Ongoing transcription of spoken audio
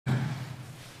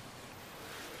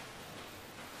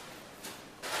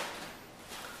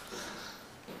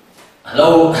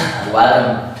Hello and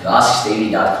welcome to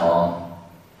AskStevie.com.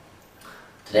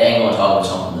 Today I'm going to talk about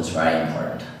something that's very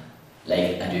important,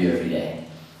 like I do every day.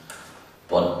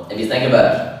 But if you think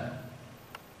about it,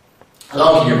 how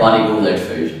long can your body go without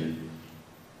food?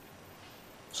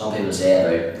 Some people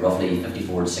say about roughly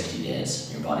 54 to 60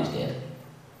 days and your body's dead.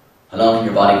 How long can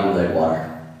your body go without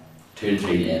water? 2 to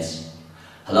 3 days.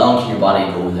 How long can your body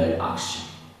go without oxygen?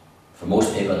 For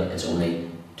most people it's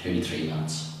only 2 to 3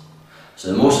 months. So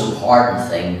the most important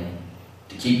thing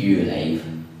to keep you alive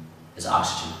is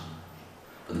oxygen.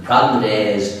 But the problem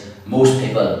today is most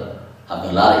people have got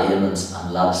a lot of ailments and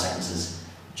a lot of sicknesses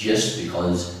just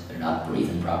because they're not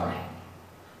breathing properly.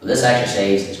 But this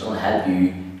exercise is going to help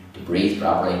you to breathe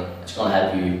properly, it's going to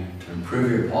help you to improve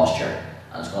your posture,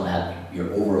 and it's going to help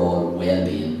your overall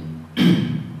well-being.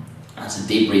 It's a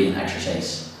deep breathing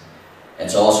exercise.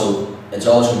 It's also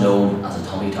known as a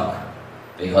tummy tuck.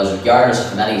 Because regardless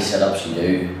of how many sit-ups you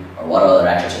do or what other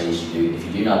exercises you do, if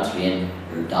you do not train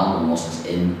your abdominal muscles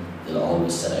in, they'll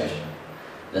always sit out.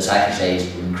 This exercise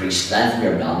will increase strength in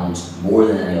your abdominals more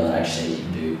than any other exercise you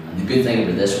can do. And the good thing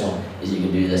about this one is you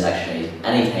can do this exercise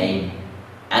anytime,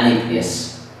 any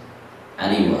place,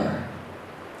 anywhere.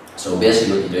 So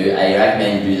basically what you do, I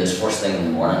recommend you do this first thing in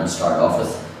the morning to start off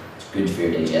with. It's good for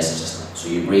your digestive system. So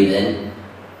you breathe in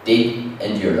deep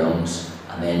into your lungs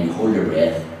and then you hold your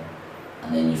breath.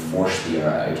 And then you force the air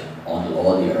out until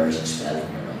all the air is expelled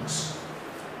from your lungs.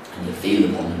 And you feel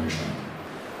the pull in your stomach.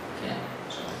 Okay,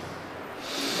 so.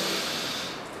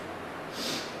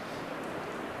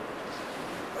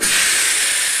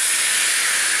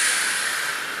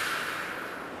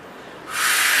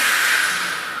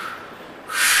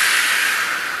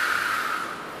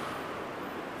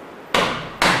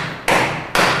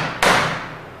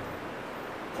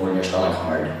 Pulling your stomach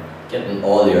hard. Getting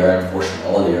all the air and forcing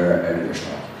all the air out of your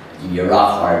stomach. Give you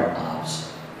rock hard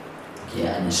abs. Okay,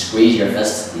 and you squeeze your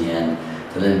fists at the end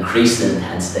to increase the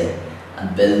intensity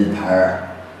and build the power.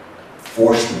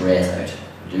 Force the breath out.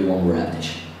 Do one more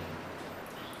repetition.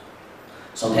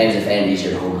 Sometimes I find it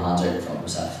easier to hold my hands out in front of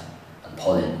myself and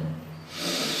pull in.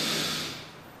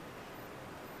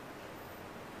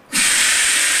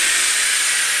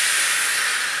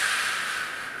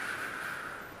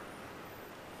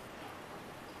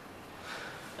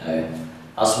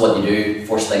 That's what you do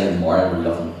first thing in the morning when you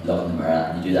look in the mirror,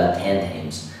 and you do that 10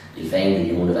 times. You'll find that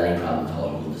you won't have any problem at all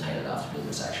holding the title after doing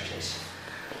this exercise.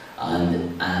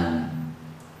 And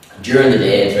during the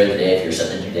day, throughout the day, if you're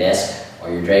sitting at your desk or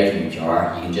you're driving your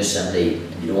car, you can just simply,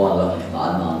 if you don't want to look like a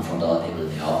madman in front of other people in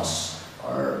the office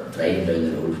or driving down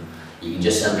the road, you can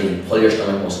just simply pull your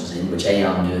stomach muscles in, which I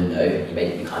am doing now, you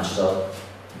might be conscious of.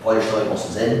 Pull your stomach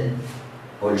muscles in,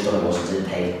 pull your stomach muscles in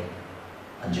tight,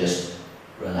 and just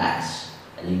relax.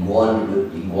 And you can go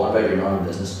on about your normal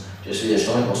business just with your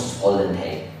stomach muscles pulled in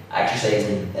tight,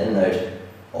 exercising in and out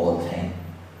all the time.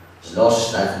 There's lots of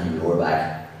strength in your lower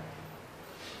back.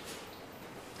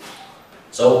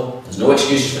 So there's no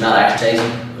excuses for not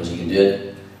exercising because you can do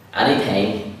it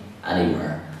anytime,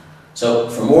 anywhere. So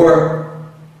for more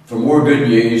good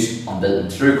news on building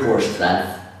true core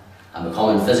strength and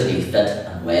becoming physically fit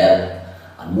and well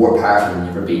and more powerful than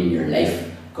you've ever been in your life,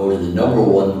 go to the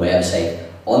 #1 website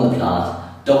on the planet,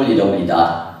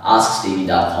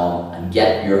 www.askstevie.com, and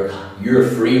get your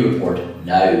free report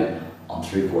now on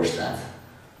true core strength.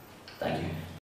 Thank you.